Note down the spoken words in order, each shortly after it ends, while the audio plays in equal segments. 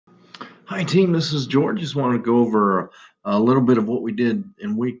Hi, team. This is George. Just wanted to go over a little bit of what we did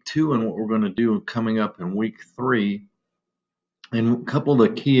in week 2 and what we're going to do coming up in week 3. And a couple of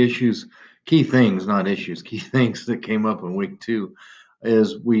the key issues, key things, not issues, key things that came up in week 2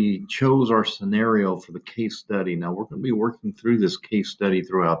 is we chose our scenario for the case study. Now, we're going to be working through this case study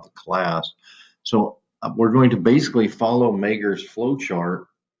throughout the class. So, we're going to basically follow Mager's flow chart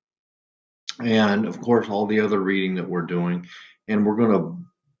and, of course, all the other reading that we're doing. And we're going to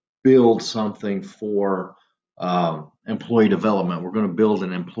build something for employee development. We're going to build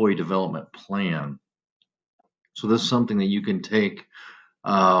an employee development plan. So this is something that you can take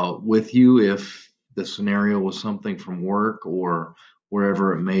with you if the scenario was something from work or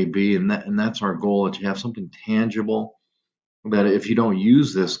wherever it may be, and that's our goal, that you have something tangible that if you don't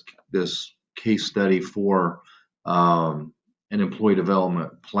use this case study for an employee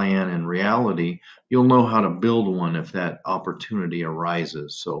development plan in reality, you'll know how to build one if that opportunity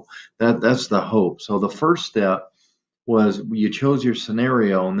arises. So that's the hope. So the first step was you chose your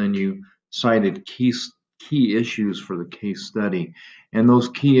scenario and then you cited key issues for the case study. And those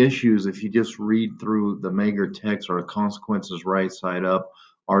key issues, if you just read through the Mager text, are consequences right side up?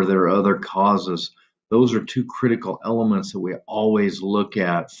 Are there other causes? Those are two critical elements that we always look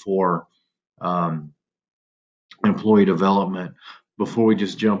at for um, employee development. Before we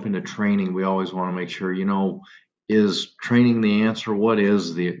just jump into training, we always want to make sure, is training the answer? What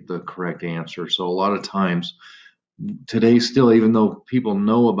is the correct answer? So a lot of times today still, even though people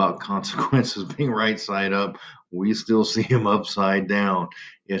know about consequences being right side up, we still see them upside down.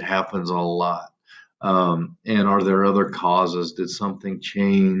 It happens a lot. And are there other causes? Did something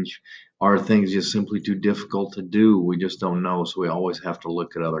change? Are things just simply too difficult to do? We just don't know. So we always have to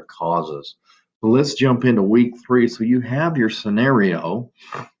look at other causes. So let's jump into week 3. So you have your scenario.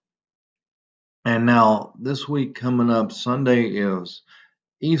 And now this week coming up, Sunday is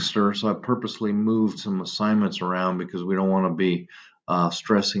Easter, so I purposely moved some assignments around because we don't want to be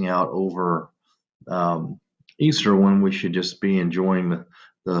stressing out over um, Easter when we should just be enjoying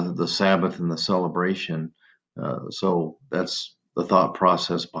the Sabbath and the celebration. So that's the thought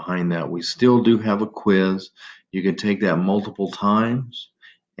process behind that. We still do have a quiz. You can take that multiple times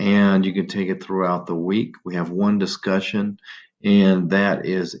and you can take it throughout the week. We have one discussion and that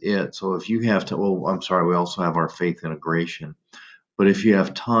is it. So if you have to, oh, I'm sorry, we also have our faith integration. But if you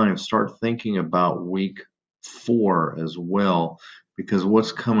have time, start thinking about week 4 as well, because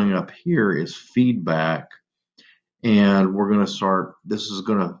what's coming up here is feedback. And we're going to start, this is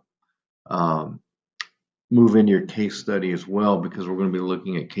going to move into your case study as well, because we're going to be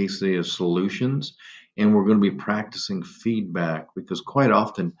looking at case study of solutions and we're going to be practicing feedback, because quite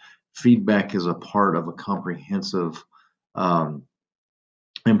often feedback is a part of a comprehensive um,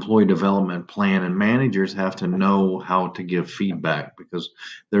 employee development plan, and managers have to know how to give feedback, because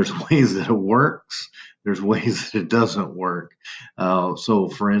there's ways that it works, there's ways that it doesn't work. So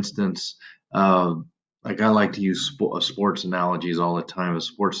for instance, like I like to use sports analogies all the time as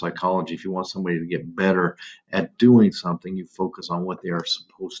sports psychology. If you want somebody to get better at doing something, you focus on what they are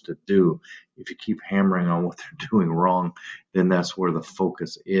supposed to do. If you keep hammering on what they're doing wrong, then that's where the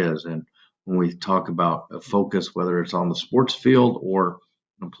focus is. And when we talk about a focus, whether it's on the sports field or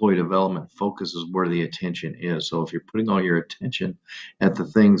employee development, focus is where the attention is. So if you're putting all your attention at the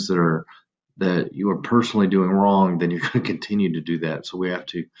things that you are personally doing wrong, then you're going to continue to do that. So we have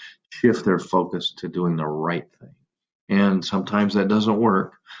to shift their focus to doing the right thing. And sometimes that doesn't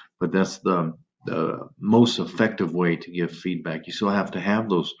work, but that's the most effective way to give feedback. You still have to have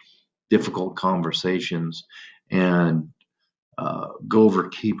those difficult conversations and go over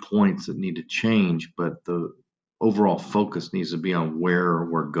key points that need to change, but the overall focus needs to be on where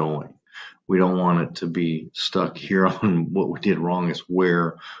we're going. We don't want it to be stuck here on what we did wrong. Is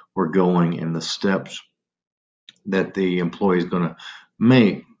where we're going and the steps that the employee is going to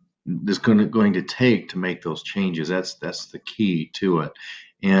make, is going to take to make those changes. That's the key to it.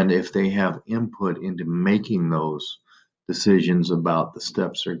 And if they have input into making those decisions about the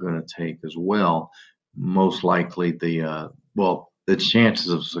steps they're going to take as well, most likely the chances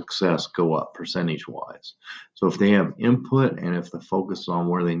of success go up percentage wise. So if they have input and if the focus is on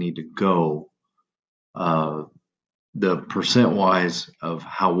where they need to go, uh, the percent wise of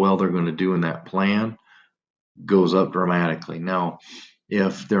how well they're going to do in that plan goes up dramatically. Now,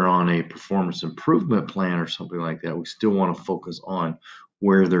 if they're on a performance improvement plan or something like that, we still want to focus on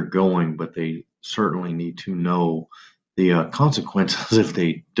where they're going, but they certainly need to know the consequences if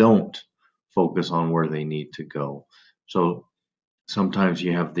they don't focus on where they need to go. So sometimes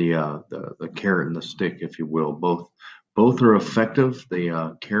you have the carrot and the stick, if you will. Both are effective.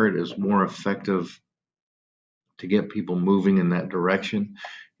 The carrot is more effective to get people moving in that direction.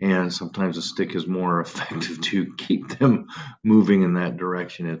 And sometimes a stick is more effective to keep them moving in that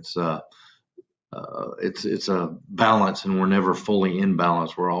direction. It's a balance, and we're never fully in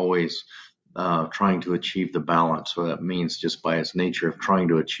balance. We're always trying to achieve the balance. So that means, just by its nature of trying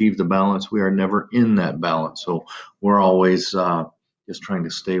to achieve the balance, we are never in that balance. So we're always just trying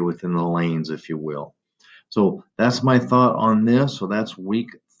to stay within the lanes, if you will. So that's my thought on this. So that's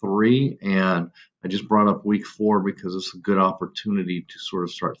week 3, and I just brought up week 4 because it's a good opportunity to sort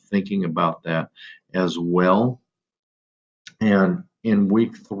of start thinking about that as well. And in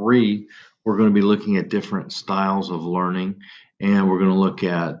week 3, we're going to be looking at different styles of learning, and we're going to look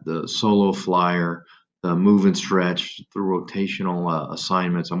at the solo flyer, the move and stretch, the rotational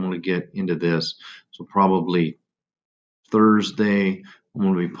assignments. I'm going to get into this. So probably Thursday, I'm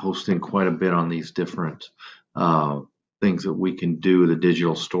going to be posting quite a bit on these different things that we can do, the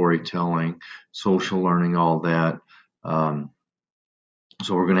digital storytelling, social learning, all that.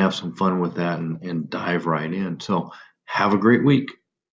 So we're going to have some fun with that and dive right in. So have a great week.